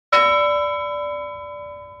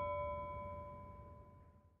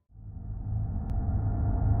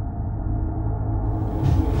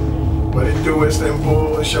Majestueux,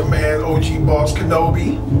 Istanbul. It's your man, OG Boss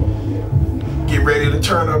Kenobi. Get ready to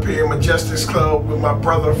turn up here in Majestueux Club with my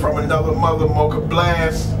brother from another mother, Moka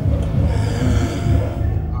Blast.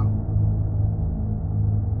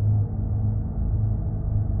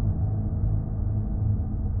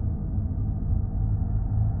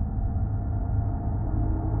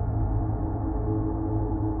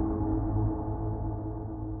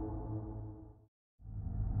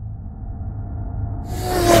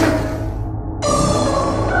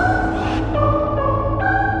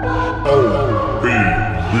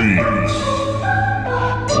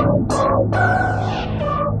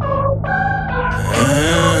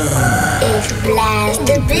 Blast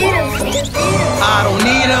the beautiful. I don't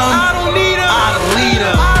need them. I don't need them. I don't lead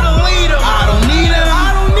them. I don't lead them. I don't need them.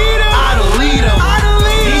 I don't need them. I don't lead them. I don't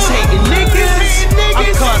lead them. These hating niggas,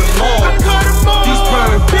 I cut them all. I cut them all. These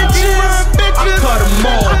bird bitches, I cut them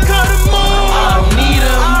all. I cut them all. I don't need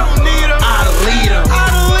them. I don't need them. I don't lead them. I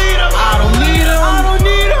don't lead them. I don't need them. I don't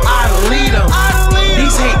need them. I don't lead them. I don't lead them.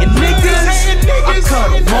 These hating niggas, I cut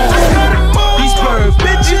them all. These bird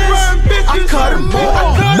bitches, I cut them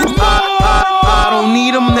all. I don't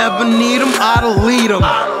need them, never need them, I don't lead them.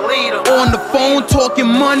 On the phone talking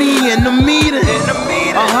money in the meeting.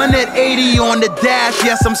 180 on the dash,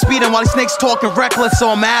 yes I'm speeding. While these snakes talking reckless, so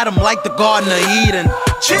I'm at them like the Garden of Eden.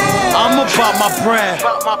 I'm about my bread,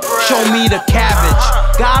 show me the cabbage.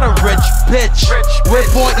 Got a rich bitch,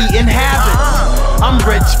 with boy eating habits. I'm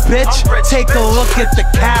rich bitch, take a look at the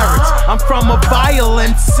carrots. I'm from a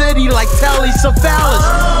violent city like Telly Savalas.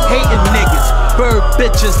 Hating niggas, bird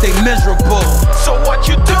bitches, they miserable. So what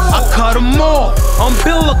you do? I cut them off,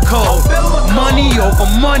 umbilical. Money over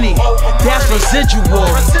money, that's residual.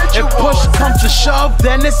 If push comes to shove,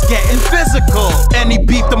 then it's getting physical. Any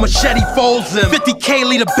beef, the machete folds him. 50K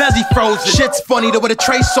leave the bezzy frozen. Shit's funny, the way the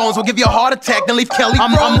Trey songs will give you a heart attack, then leave Kelly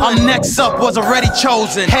I'm next up, was already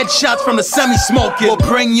chosen. Headshots from the semi-smoking will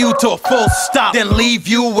bring you to a full stop, then leave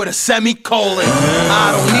you with a semicolon.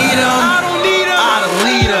 I don't need them. I don't need them. I don't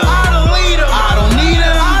lead them. I don't lead them. I don't need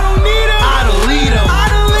them. I don't need them. I don't lead them. I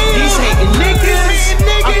don't lead them. These hating niggas,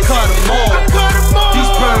 I cut them all. I cut them all.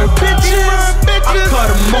 These bird bitches, I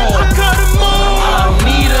cut them all. I cut them all. I don't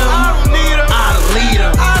need them. I don't need them. I don't lead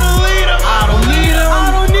them. I don't lead them. I don't need them.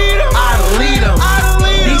 I don't need them. I don't lead them. I don't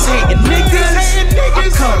lead them. These hating niggas,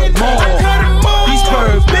 I cut them all. These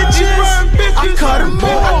bird bitches, I cut them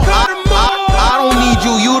all. I don't need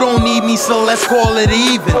you, you don't need me, so let's call it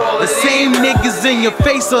even. The same niggas in your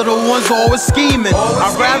face are the ones always scheming.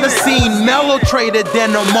 I'd rather seen Melo traded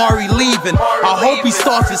than Amari leaving. I hope he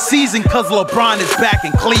starts the season cause LeBron is back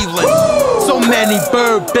in Cleveland. So many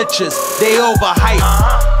bird bitches, they overhyped,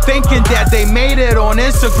 thinking that they made it on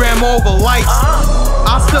Instagram over likes.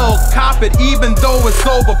 I still cop it even though it's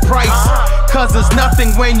overpriced, cause there's nothing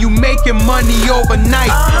when you making money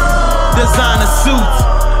overnight. Designer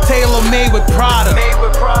suits, tailor-made with Prada.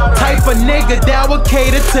 Type of nigga that would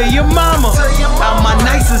cater to your mama. Am I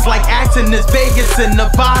nice is like acting as Vegas and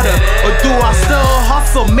Nevada? Or do I still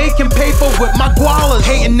hustle, making paper with my gualas?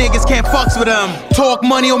 Hating niggas can't fucks with them, talk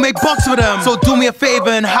money or make bucks with them. So do me a favor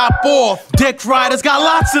and hop off, dick riders got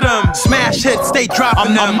lots of them. Smash hits, they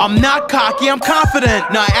dropping them. I'm not cocky, I'm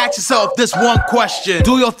confident. Now ask yourself this one question: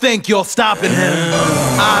 do you think you're stopping him?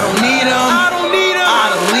 I don't need him.